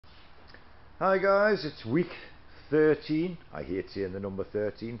Hi guys, it's week 13. I hate saying the number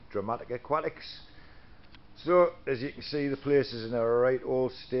 13, Dramatic Aquatics. So as you can see, the place is in a right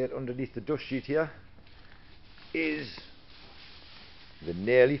old state. Underneath the dust sheet here is the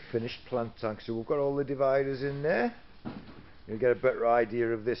nearly finished plant tank. So we've got all the dividers in there. You'll get a better idea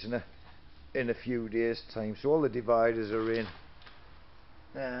of this in a few days time. So all the dividers are in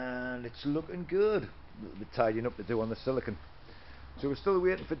and it's looking good. A little bit tidying up to do on the silicon. So we're still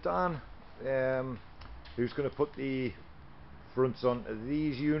waiting for Dan, who's going to put the fronts onto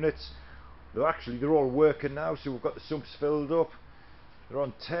these units. They're all working now, so we've got the sumps filled up. They're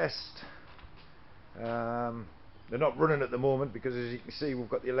on test. They're not running at the moment because, as you can see, we've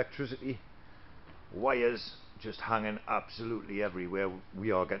got the electricity wires just hanging absolutely everywhere. We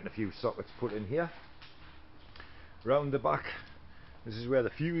are getting a few sockets put in here. Round the back, this is where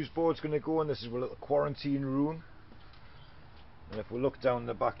the fuse board's going to go, and this is a little quarantine room. And if we look down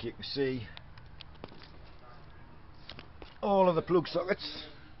the back, you can see all of the plug sockets.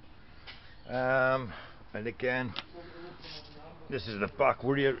 And again, this is the back.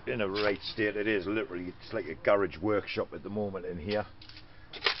 We're in a right state. It is literally, it's like a garage workshop at the moment in here.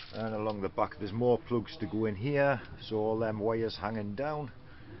 And along the back there's more plugs to go in here, so all them wires hanging down,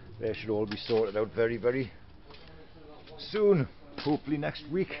 they should all be sorted out very, very soon, hopefully next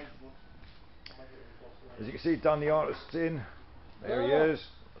week. As you can see, Dan the artist's in. There he is,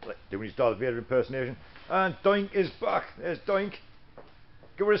 doing his Darth Vader impersonation. And Doink is back. There's Doink.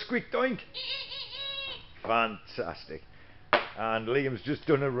 Give her a squeak, Doink. Fantastic. And Liam's just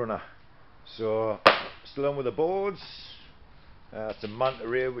done a runner. So, still on with the boards. It's a manta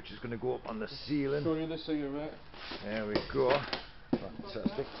ray which is going to go up on the ceiling. Show you this so you're right. There we go.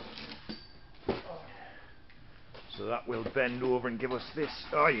 Fantastic. So that will bend over and give us this.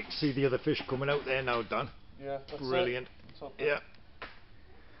 Oh, you can see the other fish coming out there now, Dan. Yeah, that's brilliant. It. Yeah.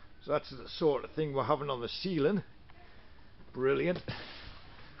 So that's the sort of thing we're having on the ceiling. Brilliant.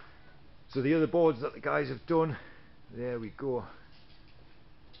 So the other boards that the guys have done, there we go.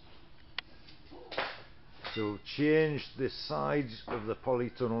 So changed the sides of the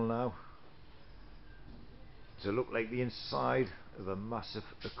polytunnel now to look like the inside of a massive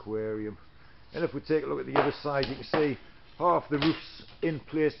aquarium. And if we take a look at the other side, you can see half the roof's in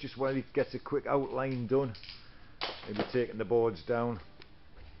place just while it gets a quick outline done. Maybe taking the boards down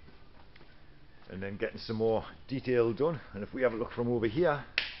and then getting some more detail done. And if we have a look from over here,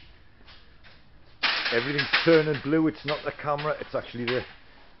 everything's turning blue. It's not the camera, it's actually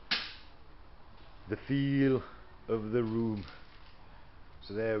the feel of the room.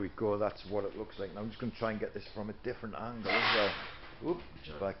 So there we go, that's what it looks like. Now I'm just going to try and get this from a different angle as well. Oop,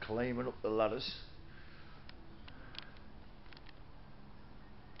 just by climbing up the ladders.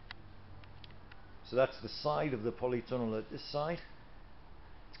 So that's the side of the polytunnel at this side.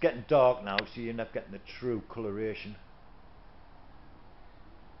 It's getting dark now, so you end up getting the true coloration.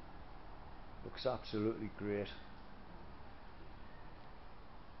 Looks absolutely great.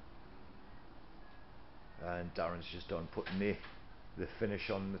 And Darren's just done putting the finish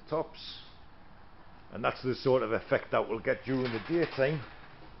on the tops. And that's the sort of effect that we'll get during the daytime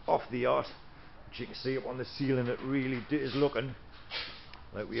off the yacht. Which you can see up on the ceiling, it really is looking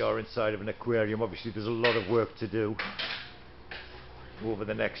like we are inside of an aquarium. Obviously there's a lot of work to do over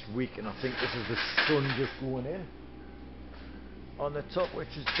the next week, and I think this is the sun just going in on the top, which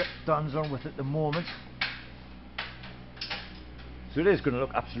is Dan's on with at the moment. So it is going to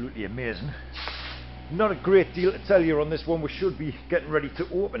look absolutely amazing. Not a great deal to tell you on this one. We should be getting ready to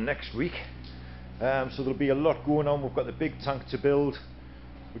open next week, so there'll be a lot going on. We've got the big tank to build.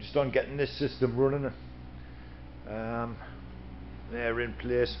 We're just on getting this system running. They're in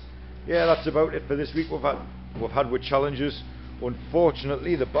place. Yeah, that's about it for this week. We've had with challenges.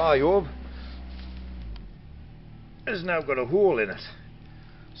 Unfortunately, the biorb has now got a hole in it.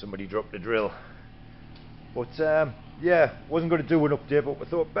 Somebody dropped a drill. But yeah, wasn't going to do an update, but we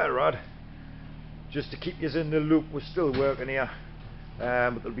thought better add, just to keep you in the loop. We're still working here,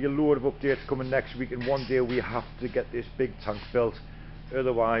 but there'll be a load of updates coming next week, and one day we have to get this big tank built,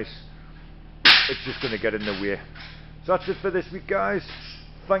 otherwise it's just going to get in the way. So that's it for this week, guys.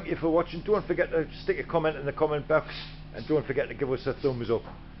 Thank you for watching. Don't forget to stick a comment in the comment box, and don't forget to give us a thumbs up.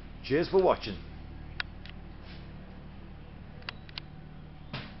 Cheers for watching.